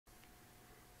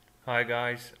Hi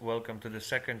guys, welcome to the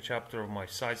second chapter of my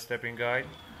sidestepping guide.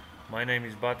 My name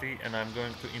is Bati and I'm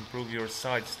going to improve your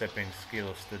sidestepping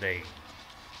skills today.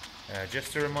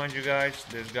 Just to remind you guys,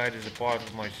 this guide is a part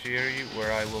of my series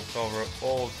where I will cover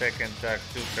all Tekken Tag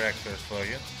 2 characters for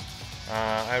you.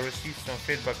 I received some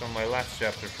feedback on my last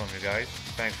chapter from you guys,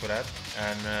 thanks for that,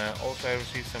 and also I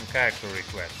received some character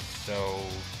requests. So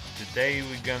today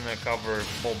we're gonna cover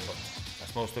Bob,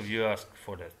 as most of you asked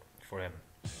for him.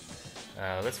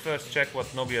 Let's first check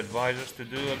what Nobby advises to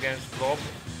do against Bob,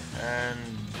 and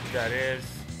that is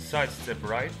sidestep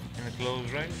right in the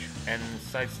close range and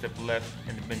sidestep left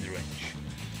in the mid range.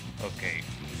 Okay,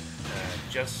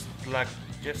 just like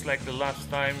the last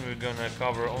time, we're gonna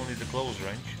cover only the close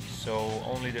range, so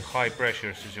only the high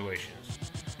pressure situations.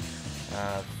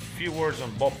 Few words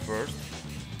on Bob first.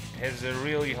 He's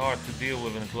really hard to deal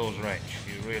with in close range.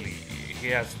 He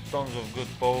has tons of good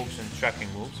pokes and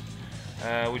tracking moves.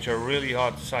 Which are really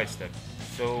hard to sidestep.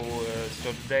 So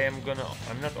today I'm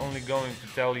not only going to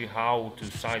tell you how to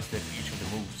sidestep each of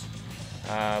the moves,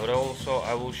 but also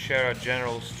I will share a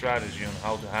general strategy on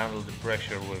how to handle the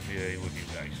pressure with you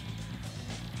guys.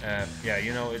 Yeah,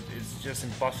 you know, it's just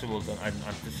impossible to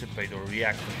anticipate or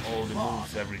react to all the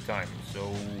moves every time.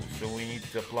 So we need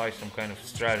to apply some kind of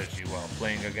strategy while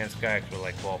playing against character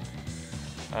like Bob.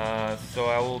 So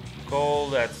I will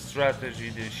call that strategy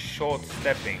the short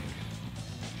stepping.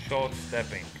 Short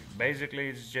stepping. Basically,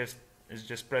 it's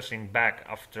just pressing back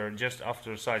just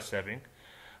after sidestepping,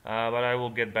 but I will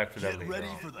get back to that later. Ready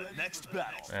for the next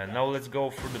battle. And now let's go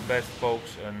for the best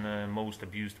pokes and most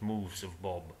abused moves of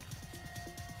Bob.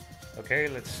 Okay,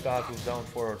 let's start with down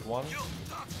forward one.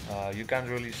 You can't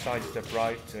really sidestep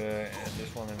right and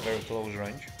this one in very close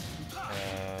range.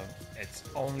 It's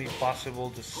only possible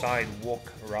to side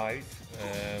walk right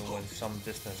when some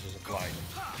distance is applied.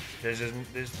 This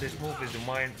move is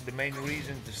the main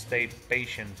reason to stay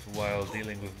patient while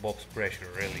dealing with Bob's pressure,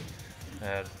 really.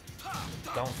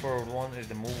 Down forward one is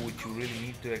the move which you really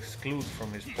need to exclude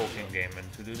from his poking game,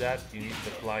 and to do that you need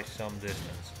to apply some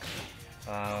distance.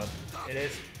 It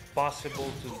is possible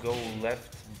to go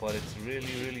left, but it's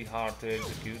really hard to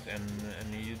execute, and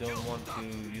you don't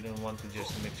want to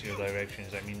just mix your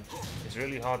directions. I mean, it's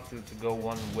really hard to go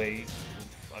one way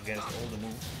against all the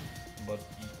moves, but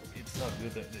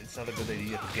it's not a good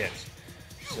idea to guess.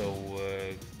 So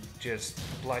just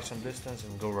apply some distance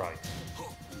and go right.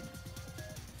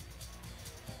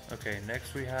 Okay,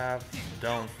 next we have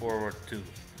down forward 2.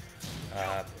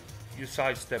 You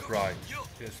sidestep right.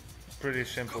 Just pretty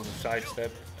simple to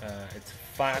sidestep. It's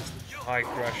fast, high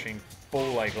crushing,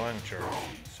 pole-like launcher.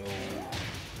 So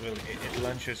really, it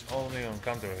launches only on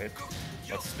counter hit,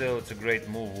 but still it's a great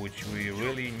move which we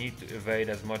really need to evade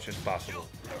as much as possible.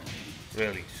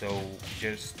 Really, so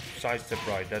just sidestep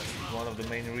right. That's one of the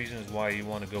main reasons why you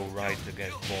want to go right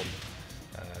against Bob,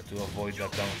 to avoid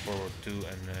that down forward 2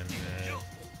 and then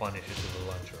punish it with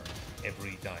a launcher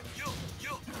every time.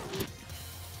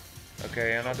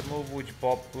 Okay, another move which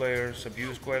Bob players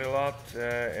abuse quite a lot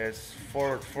is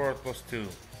forward plus 2.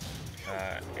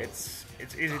 It's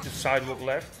easy to sidewalk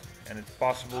left, and it's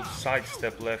possible to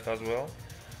sidestep left as well.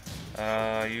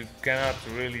 You cannot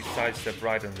really sidestep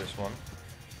right on this one.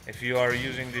 If you are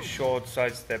using the short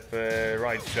sidestep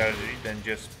right strategy, then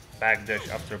just backdash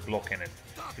after blocking it.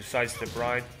 If you sidestep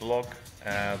right, block,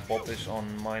 Bob is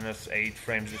on -8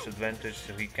 frames disadvantage,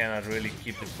 so he cannot really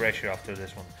keep the pressure after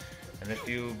this one. And if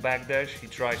you backdash, he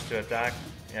tries to attack,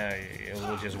 it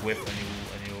will just whiff and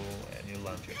you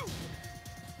launch it.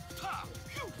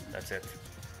 That's it.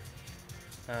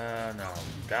 Now,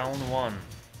 down one.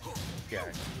 Yeah,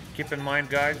 keep in mind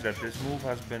guys that this move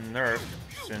has been nerfed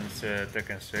since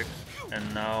Tekken 6, and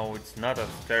now it's not as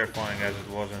terrifying as it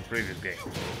was in previous games.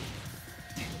 So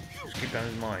just keep that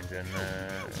in mind. And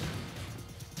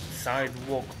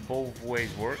sidewalk both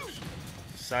ways works.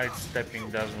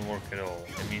 Sidestepping doesn't work at all.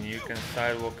 I mean, you can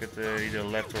sidewalk it either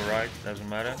left or right, doesn't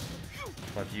matter,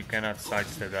 but you cannot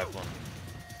sidestep that one.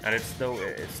 And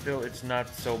it's not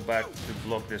so bad to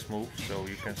block this move, so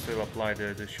you can still apply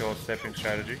the short stepping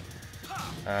strategy.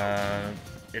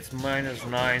 It's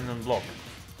 -9 on block,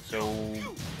 so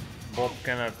Bob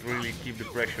cannot really keep the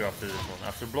pressure after this one.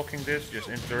 After blocking this, just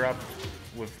interrupt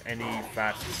with any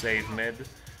fast save mid,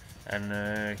 and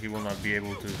he will not be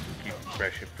able to keep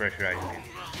pressurizing it.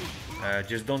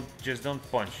 Just don't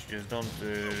punch. Just don't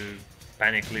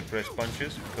panically press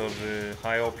punches, because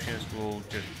high options will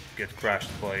just get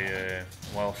crashed by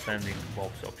while standing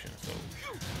Bob's options. So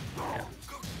yeah.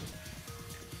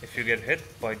 If you get hit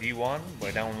by D1,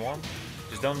 by down 1,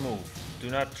 just don't move. Do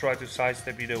not try to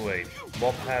sidestep either way.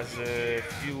 Bob has a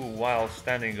few while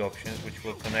standing options which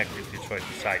will connect if you try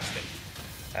to sidestep.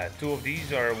 Two of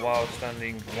these are while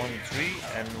standing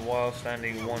 1-3 and while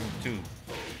standing 1-2.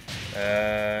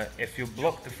 If you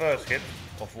block the first hit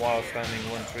of while standing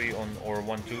 1-3 on or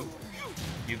 1-2,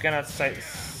 you cannot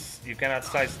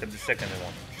sidestep the second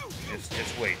one.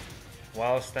 Just wait.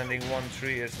 While standing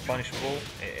 1-3 is punishable.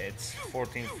 It's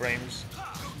 14 frames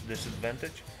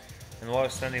disadvantage, and while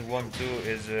standing 1-2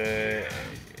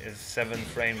 is 7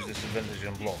 frames disadvantage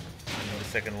on block, and the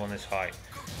second one is high.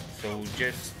 So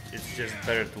it's just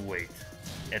better to wait.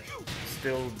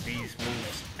 Still, these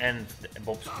moves end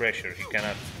Bob's pressure. He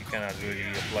cannot really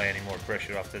apply any more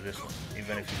pressure after this one,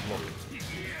 even if you block it.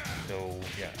 So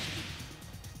yeah,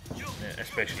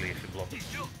 especially if you block it.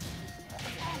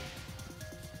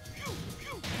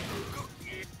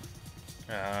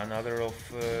 Another of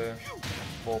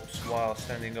Bob's while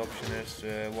standing option is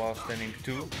while standing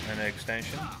 2 and an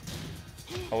extension.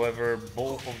 However,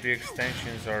 both of the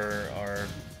extensions are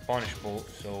punishable,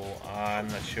 so I'm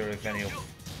not sure if any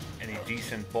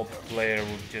decent Bob player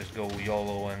would just go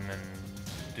YOLO and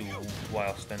do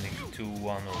while standing 2-1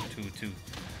 or 2-2.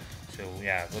 So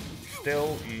yeah, but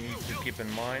still you need to keep in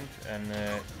mind, and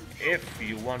if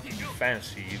you want to be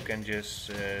fancy, you can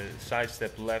just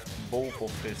sidestep left both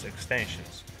of his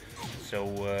extensions. So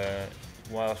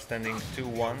while standing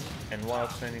 2-1 and while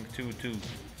standing 2-2.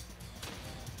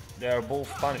 They are both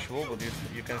punishable, but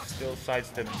you can still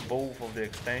sidestep both of the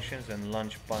extensions and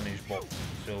lunge punish Bob.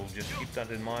 So just keep that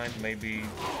in mind, maybe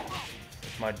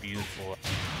it might be useful.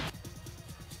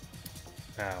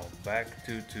 Now back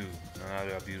to 2,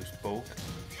 another abused poke.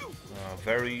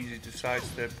 Very easy to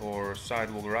sidestep or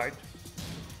sidewalk right.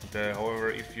 But,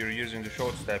 however, if you're using the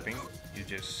short stepping, you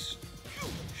just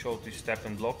shortly step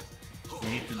and block. You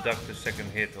need to duck the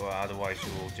second hit, or otherwise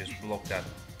you will just block that.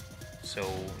 So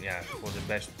yeah, for the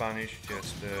best punish,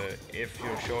 just if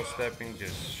you're short stepping,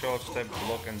 just short step,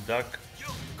 block and duck.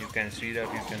 You can see that,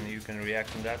 you can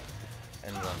react on that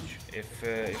and lunge. If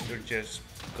you're just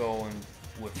going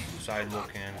with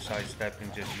sidewalking and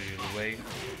sidestepping just the way,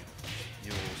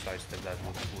 you will sidestep that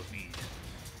with ease.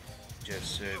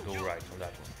 Just go right on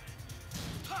that one.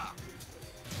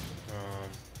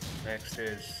 Next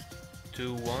is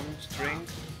 2-1 string.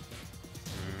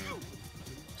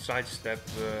 Sidestep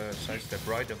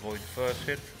right, avoid first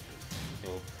hit.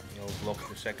 You'll block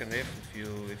the second hit if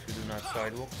you do not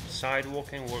sidewalk.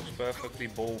 Sidewalking works perfectly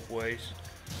both ways.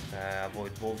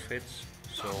 Avoid both hits.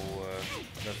 So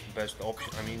that's the best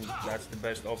option. I mean, that's the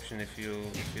best option if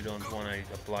you don't want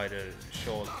to apply the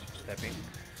short stepping.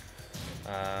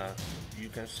 You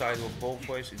can sidewalk both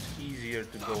ways. It's easier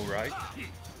to go right.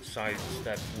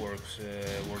 Sidestep works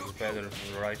better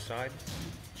on the right side.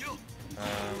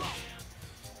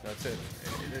 That's it.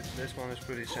 This one is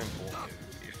pretty simple.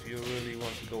 If you really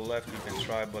want to go left, you can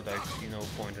try, but I see no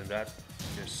point in that.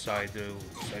 Just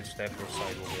sidestep or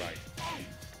sidewalk right.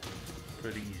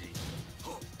 Pretty easy.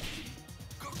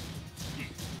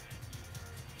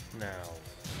 Now,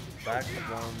 back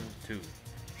 1-2.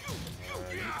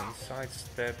 You can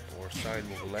sidestep or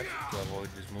sidewalk left to avoid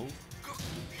this move.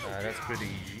 That's pretty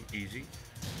easy.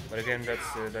 But again,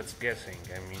 that's guessing.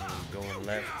 I mean, going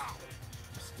left,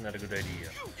 not a good idea.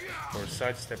 For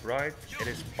sidestep right, it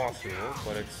is possible,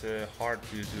 but it's hard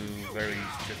to do very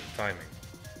strict timing.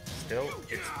 Still,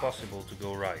 it's possible to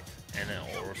go right and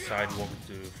or sidewalk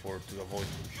to avoid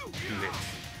 2 hits.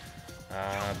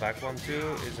 Back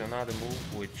 1-2 is another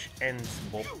move which ends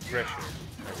Bob pressure,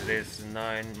 as it is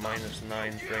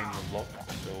 -9 frames on block.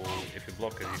 So if you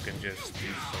block it, you can just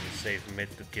use some safe mid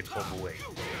to keep Bob away.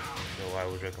 So I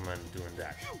would recommend doing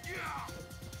that.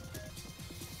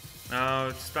 Now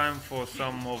it's time for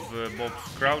some of Bob's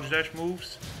crouch dash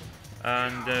moves,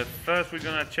 and first we're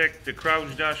gonna check the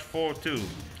crouch dash 4-2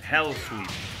 hell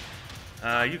sweep.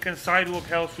 You can sidewalk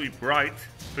hell sweep right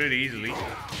pretty easily.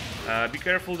 Be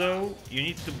careful though, you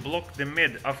need to block the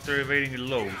mid after evading the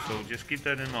low, so just keep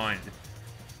that in mind.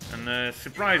 And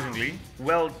surprisingly,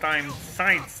 well-timed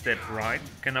sidestep right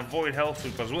can avoid hell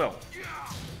sweep as well.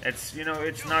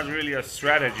 It's not really a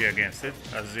strategy against it,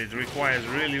 as it requires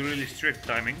really strict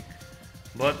timing.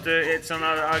 But it's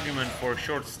another argument for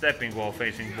short stepping while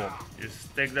facing Bob.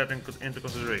 Just take that into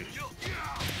consideration.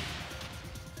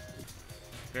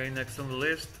 Okay, next on the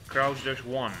list, crouch dash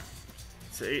 1.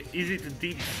 It's easy to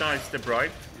deep sidestep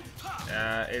right.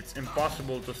 It's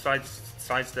impossible to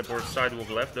sidestep or sidewalk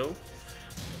left though.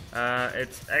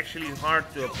 It's actually hard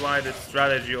to apply the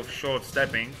strategy of short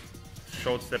step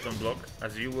and block,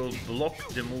 as you will block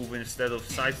the move instead of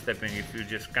sidestepping if you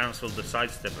just cancel the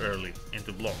sidestep early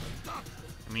into block.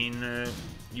 I mean,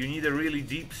 you need a really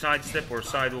deep sidestep or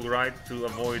sidewalk right to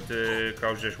avoid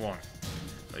crouch dash 1.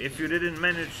 If you didn't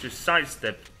manage to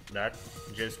sidestep that,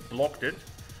 just blocked it,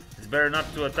 It's better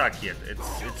not to attack yet.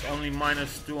 It's only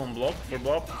 -2 on block for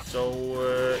Bob, so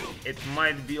it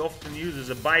might be often used as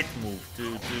a bite move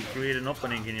to create an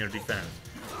opening in your defense.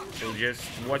 So just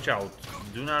watch out.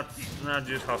 Do not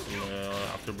just hustle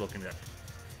after blocking that.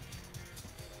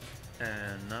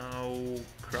 And now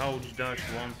crouch dash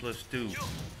 1+2.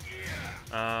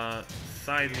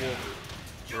 Sidewalk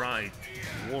right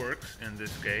works in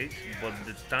this case, but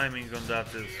the timing on that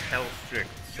is hell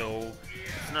strict, so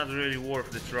it's not really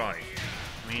worth the try.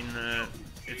 I mean,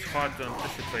 it's hard to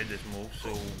anticipate this move,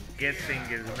 so guessing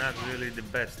is not really the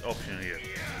best option here.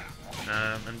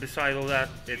 And beside all that,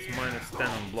 it's -10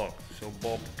 on block, so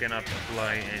Bob cannot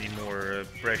apply any more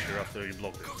pressure after he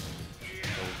blocked it.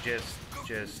 So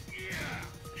just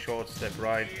short step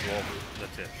right, block,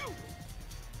 that's it.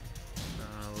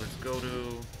 Let's go to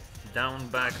down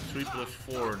back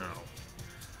 3+4 now.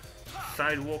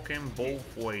 Sidewalking both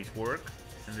ways work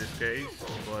in this case,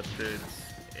 but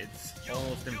it's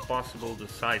almost impossible to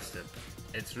sidestep.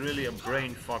 It's really a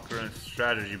brain fucker and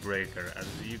strategy breaker, as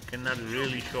you cannot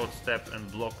really short step and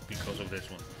block because of this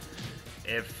one.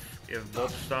 If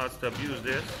Bob starts to abuse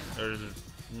this, there's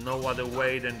no other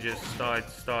way than just start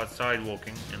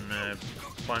sidewalking and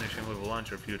punish him with a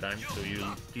launcher a few times, so you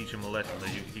teach him a lesson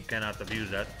that he cannot abuse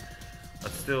that.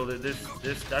 But still,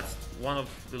 that's one of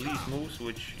the least moves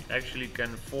which actually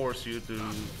can force you to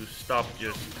stop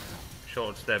just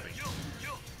short stepping.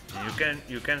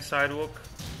 You can sidewalk,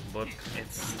 but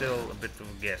it's still a bit of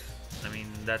a guess. I mean,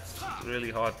 that's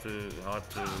really hard to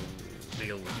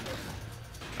deal with.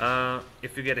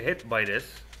 If you get hit by this,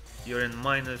 you're in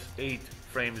 -8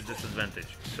 frames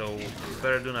disadvantage, so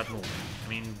better do not move. I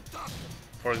mean,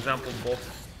 for example, Bob's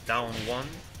down 1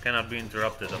 cannot be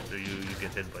interrupted after you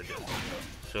get hit by this,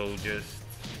 so just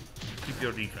keep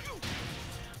your defense.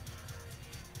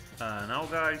 Now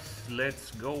guys,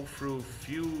 let's go through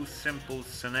few simple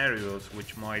scenarios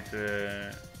which might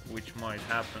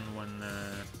happen when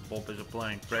Bob is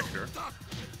applying pressure.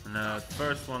 And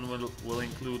first one will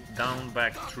include down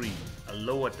back 3, a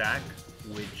low attack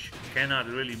which cannot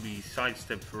really be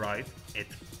sidestepped right.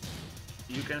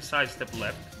 You can sidestep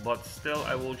left, but still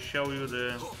I will show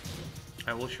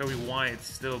you why it's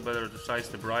still better to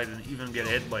sidestep right and even get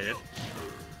hit by it.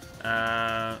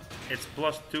 It's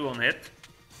 +2 on hit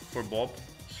for Bob,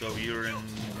 so you're in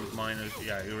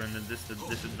a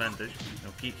disadvantage. You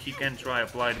know, he can try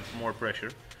apply more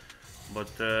pressure,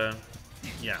 but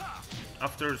yeah,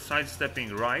 after sidestepping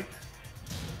right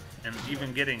and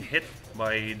even getting hit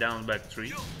by down back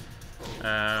 3,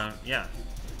 yeah,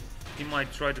 he might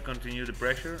try to continue the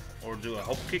pressure or do a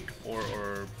hop kick or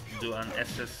do an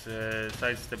SS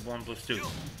sidestep 1+2.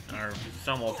 There are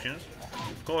some options.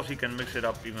 Of course, he can mix it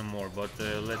up even more, but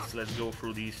let's go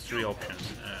through these 3 options.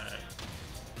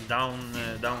 Down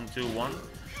 2-1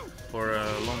 for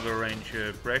a longer range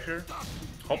pressure,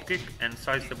 hop kick, and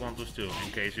sidestep 1+2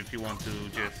 in case if you want to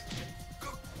just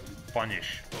punish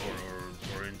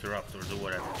or interrupt or do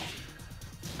whatever.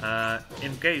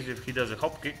 In case if he does a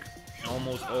hop kick,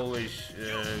 almost always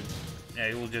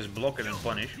he will just block it and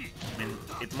punish. I mean,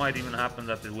 it might even happen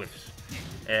that it whiffs.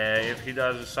 If he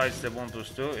does a sidestep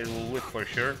 1+2, it will whiff for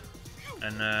sure.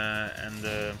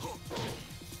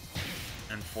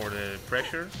 And for the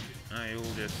pressure, you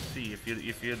will just see if you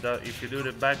do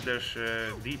the backdash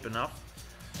deep enough,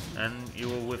 and you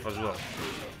will whiff as well.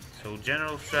 So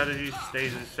general strategy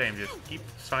stays the same. Just keep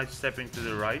sidestepping to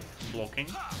the right, blocking.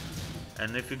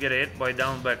 And if you get hit by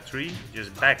down back 3,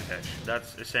 just backdash. That's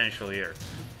essential here.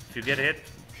 If you get hit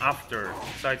after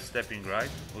sidestepping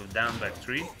right with down back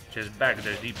 3, just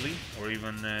backdash deeply, or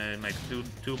even make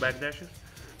two backdashes,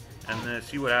 and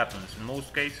see what happens. In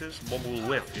most cases, Bob will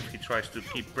whiff if he tries to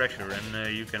keep pressure,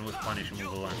 and you can whiff punish him with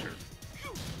a launcher.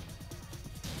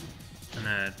 And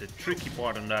the tricky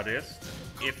part on that is,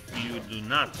 if you do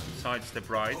not sidestep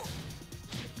right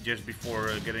just before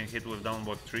getting hit with down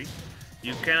back 3,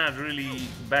 you cannot really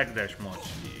backdash much.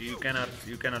 You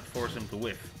cannot force him to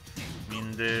whiff. I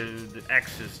mean, the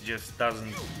axis just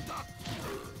doesn't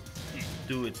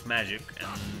do its magic,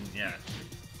 and yeah,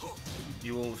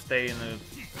 you will stay in a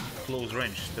close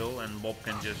range still, and Bob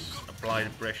can just apply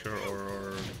the pressure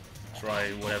or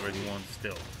try whatever he wants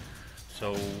still.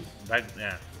 So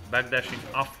backdashing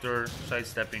after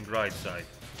sidestepping right side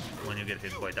when you get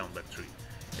hit by down back 3.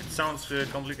 It sounds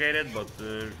complicated, but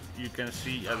as you can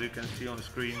see on the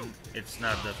screen, it's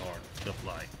not that hard to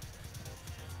apply.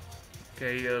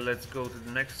 Okay, let's go to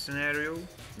the next scenario.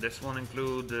 This one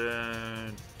includes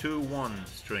 2-1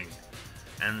 string,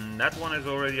 and that one is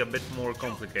already a bit more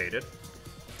complicated.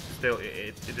 Still,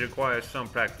 it requires some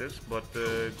practice, but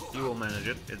you will manage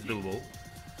it. It's doable.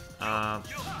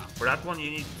 For that one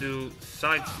you need to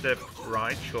sidestep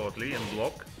right shortly and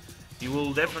block. You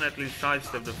will definitely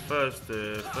sidestep the first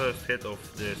hit of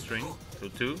the string, so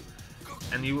 2,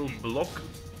 and you will block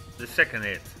the second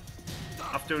hit.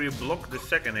 After you block the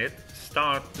second hit,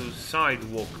 start to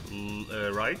sidewalk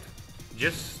right.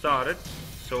 Just start it,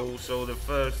 so the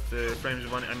first frames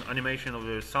of animation of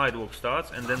the sidewalk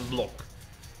starts, and then block.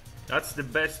 That's the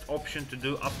best option to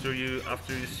do after you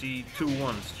see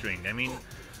 2-1 string. I mean,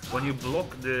 when you block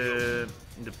the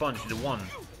punch, the 1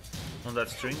 on that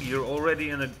string, you're already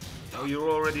in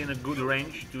a good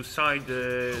range to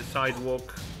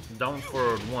sidewalk down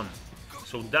forward 1.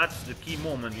 So that's the key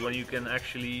moment when you can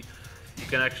actually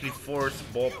force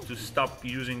Bob to stop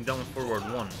using down forward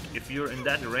 1. If you're in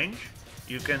that range,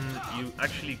 you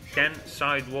actually can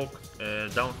sidewalk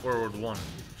down forward 1.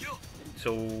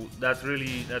 So that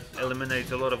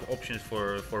eliminates a lot of options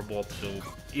for Bob. So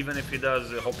even if he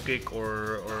does a hop kick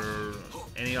or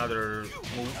any other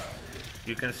move,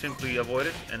 you can simply avoid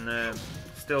it. And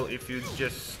still, if you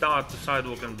just start to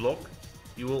sidewalk and block,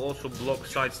 you will also block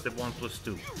sidestep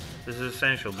 1+2. This is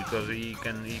essential because he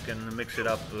can mix it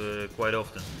up quite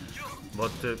often.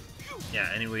 But yeah,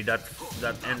 anyway, that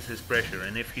ends his pressure.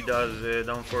 And if he does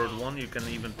down forward 1, you can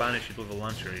even punish it with a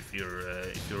launcher if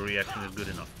your reaction is good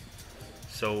enough.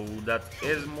 So that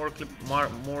is more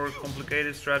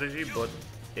complicated strategy, but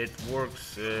it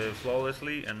works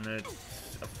flawlessly, and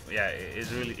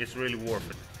it's really worth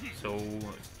it. So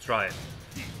try it.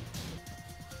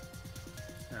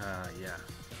 Yeah.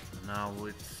 Now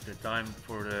it's the time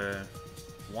for the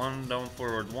 1 down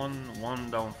forward 1, 1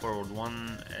 down forward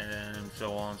 1, and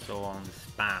so on,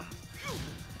 spam.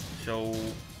 So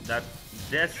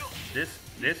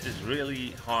this is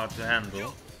really hard to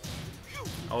handle.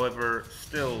 However,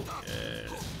 still,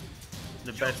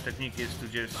 the best technique is to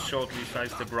just shortly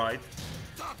sidestep right,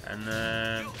 and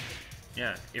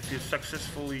yeah, if you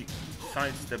successfully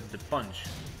sidestep the punch,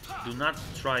 do not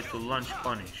try to lunge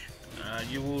punish.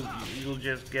 You'll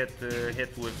just get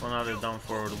hit with another down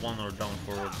forward 1 or down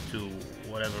forward 2,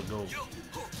 whatever goes.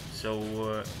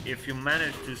 So if you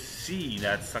manage to see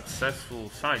that successful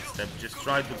sidestep, just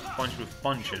try to punch with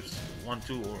punches, 1,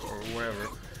 2, or whatever.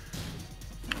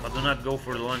 But do not go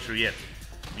for the launcher yet.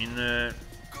 I mean,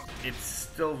 it's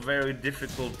still very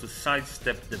difficult to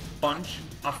sidestep the punch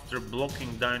after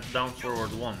blocking down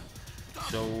forward 1.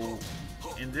 So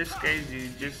in this case, you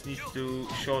just need to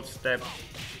short step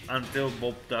until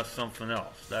Bob does something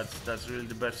else. That's really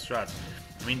the best strat.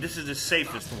 I mean, this is the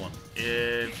safest one.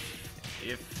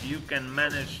 If you can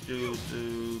manage to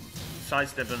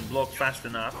sidestep and block fast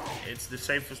enough, it's the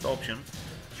safest option.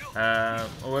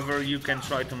 However, you can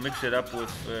try to mix it up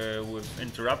with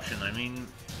interruption. I mean,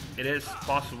 it is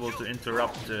possible to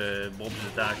interrupt Bob's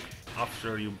attack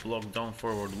after you block down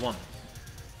forward 1,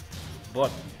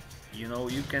 but you know,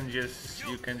 you can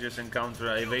just encounter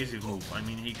an evasive move. I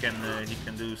mean, he can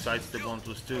do sidestep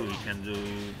 1+2, he can do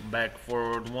back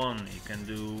forward 1, he can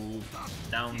do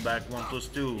down back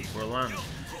 1+2 for a lunge.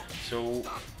 So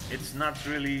it's not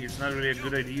really a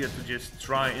good idea to just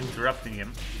try interrupting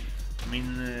him. I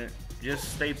mean,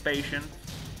 just stay patient.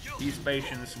 His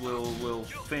patience will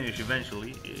finish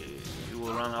eventually. He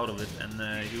will run out of it, and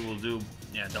he will do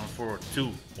down forward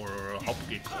 2 or a hop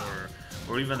kick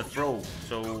or even a throw.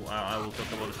 So I will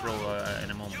talk about the throw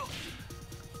in a moment.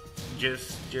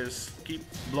 Just keep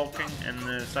blocking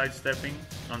and sidestepping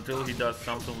until he does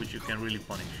something which you can really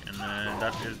punish, and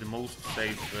that is the most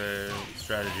safe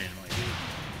strategy in my view.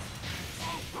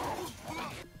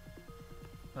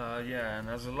 Yeah, and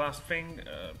as a last thing,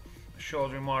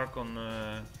 short remark on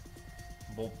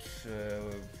Bob's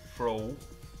throw,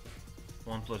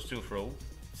 1+2 throw.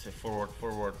 It's a forward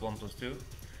 1+2.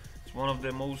 It's one of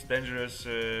the most dangerous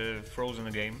throws in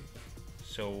the game.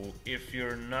 So if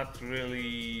you're not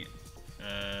really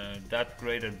that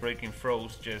great at breaking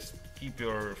throws, just keep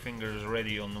your fingers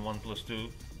ready on the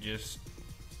 1+2, just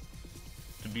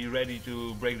to be ready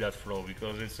to break that throw,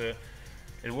 because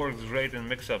it works great in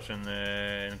mix-ups and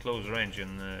in close range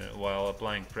and while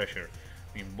applying pressure.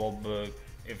 I mean, Bob,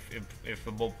 if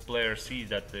a Bob player sees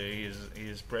that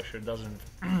his pressure doesn't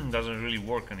really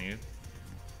work on you,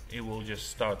 he will just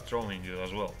start throwing you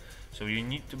as well. So you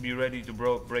need to be ready to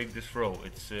break this throw.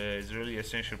 It's really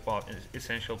essential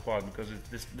part because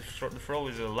the throw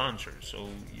is a launcher, so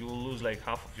you will lose like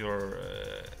half of your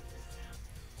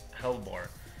health bar.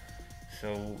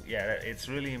 So yeah, it's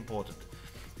really important.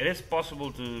 It is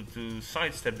possible to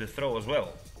sidestep the throw as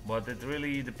well, but it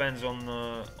really depends on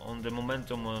the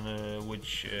momentum on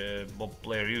which Bob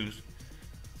player used.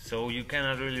 So you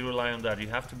cannot really rely on that. You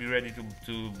have to be ready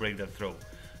to break that throw.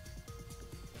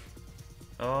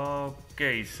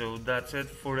 Okay, so that's it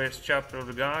for this chapter of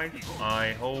the guide.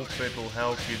 I hope it will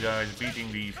help you guys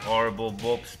beating these horrible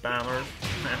bob spammers.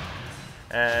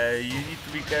 You need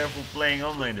to be careful playing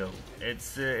online though.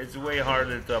 It's way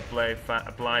harder to apply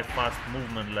fast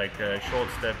movement like short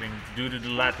stepping due to the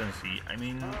latency. I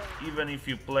mean, even if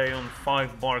you play on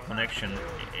 5-bar connection,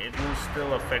 it will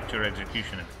still affect your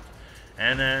execution a bit.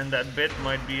 And then that bit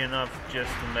might be enough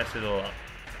just to mess it all up.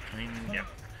 I mean, yeah.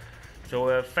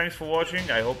 So thanks for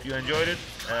watching, I hope you enjoyed it.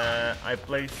 I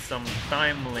placed some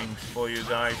time links for you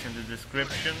guys in the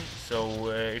description, so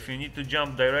if you need to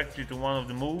jump directly to one of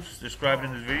the moves described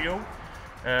in this video,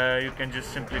 you can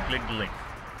just simply click the link.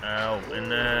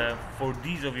 And for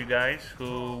these of you guys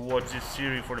who watch this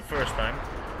series for the first time,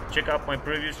 check out my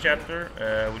previous chapter,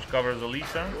 which covers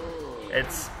Elisa.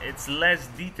 It's less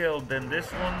detailed than this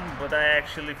one, but I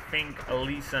actually think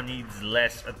Elisa needs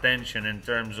less attention in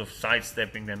terms of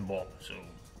sidestepping than Bob, so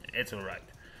it's alright.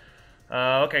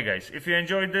 Okay guys, if you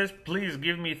enjoyed this, please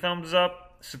give me a thumbs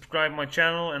up, subscribe my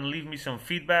channel and leave me some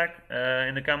feedback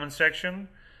in the comment section.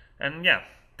 And yeah,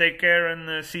 take care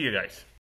and see you guys.